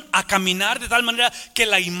aprendieron a caminar de tal manera que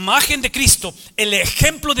la imagen de Cristo, el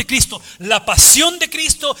ejemplo de Cristo, la pasión de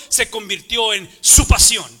Cristo se convirtió en su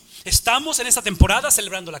pasión. Estamos en esta temporada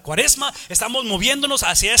celebrando la Cuaresma, estamos moviéndonos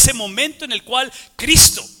hacia ese momento en el cual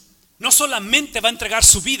Cristo no solamente va a entregar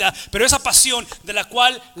su vida, pero esa pasión de la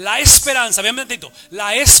cual la esperanza, vean,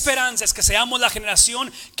 la esperanza es que seamos la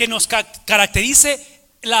generación que nos caracterice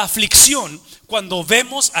la aflicción cuando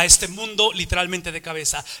vemos a este mundo literalmente de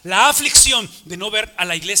cabeza. La aflicción de no ver a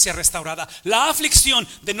la iglesia restaurada, la aflicción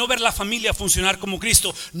de no ver la familia funcionar como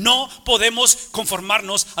Cristo. No podemos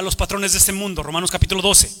conformarnos a los patrones de este mundo. Romanos capítulo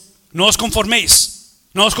 12. No os conforméis.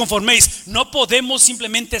 No os conforméis. No podemos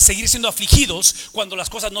simplemente seguir siendo afligidos cuando las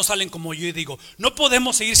cosas no salen como yo digo. No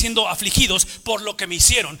podemos seguir siendo afligidos por lo que me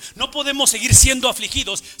hicieron. No podemos seguir siendo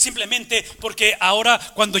afligidos simplemente porque ahora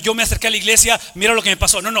cuando yo me acerqué a la iglesia, mira lo que me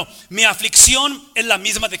pasó. No, mi aflicción es la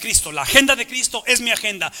misma de Cristo. La agenda de Cristo es mi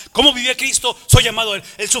agenda. ¿Cómo vive Cristo? Soy llamado a él.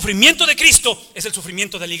 El sufrimiento de Cristo es el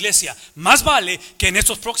sufrimiento de la iglesia. Más vale que en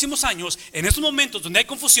estos próximos años, en estos momentos donde hay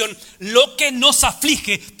confusión, lo que nos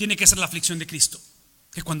aflige tiene que ser la aflicción de Cristo.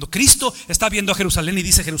 Que cuando Cristo está viendo a Jerusalén y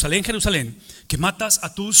dice: Jerusalén, Jerusalén, que matas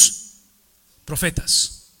a tus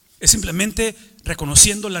profetas, es simplemente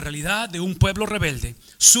reconociendo la realidad de un pueblo rebelde,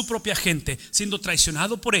 su propia gente siendo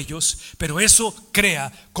traicionado por ellos. Pero eso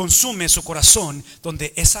consume su corazón,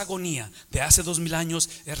 donde esa agonía de hace 2000 años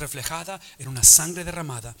es reflejada en una sangre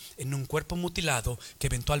derramada, en un cuerpo mutilado, que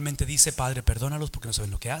eventualmente dice: Padre, perdónalos porque no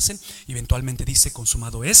saben lo que hacen. Y eventualmente dice: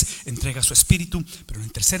 consumado es, entrega su espíritu. Pero en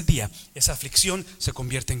el tercer día esa aflicción se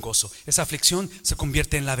convierte en gozo, esa aflicción se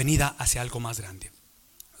convierte en la venida hacia algo más grande.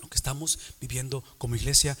 Lo que estamos viviendo como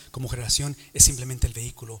iglesia, como generación, es simplemente el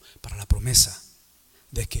vehículo para la promesa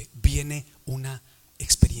de que viene una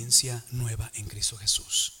experiencia nueva en Cristo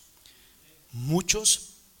Jesús.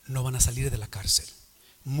 Muchos no van a salir de la cárcel,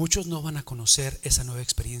 muchos no van a conocer esa nueva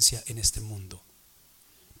experiencia en este mundo,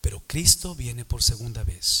 pero Cristo viene por segunda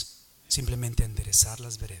vez, simplemente a enderezar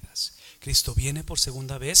las veredas. Cristo viene por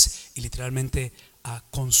segunda vez y literalmente a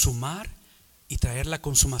consumar y traer la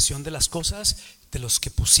consumación de las cosas de los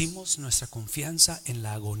que pusimos nuestra confianza en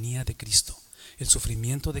la agonía de Cristo. El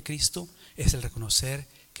sufrimiento de Cristo es el reconocer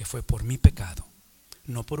que fue por mi pecado,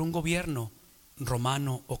 no por un gobierno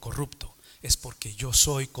romano o corrupto. Es porque yo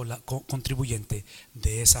soy contribuyente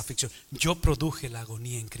de esa aflicción. Yo produje la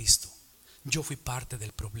agonía en Cristo. Yo fui parte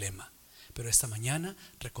del problema. Pero esta mañana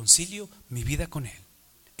reconcilio mi vida con Él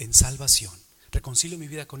en salvación. Reconcilio mi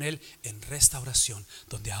vida con Él en restauración,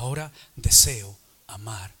 donde ahora deseo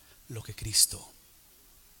amar lo que Cristo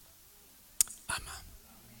ama.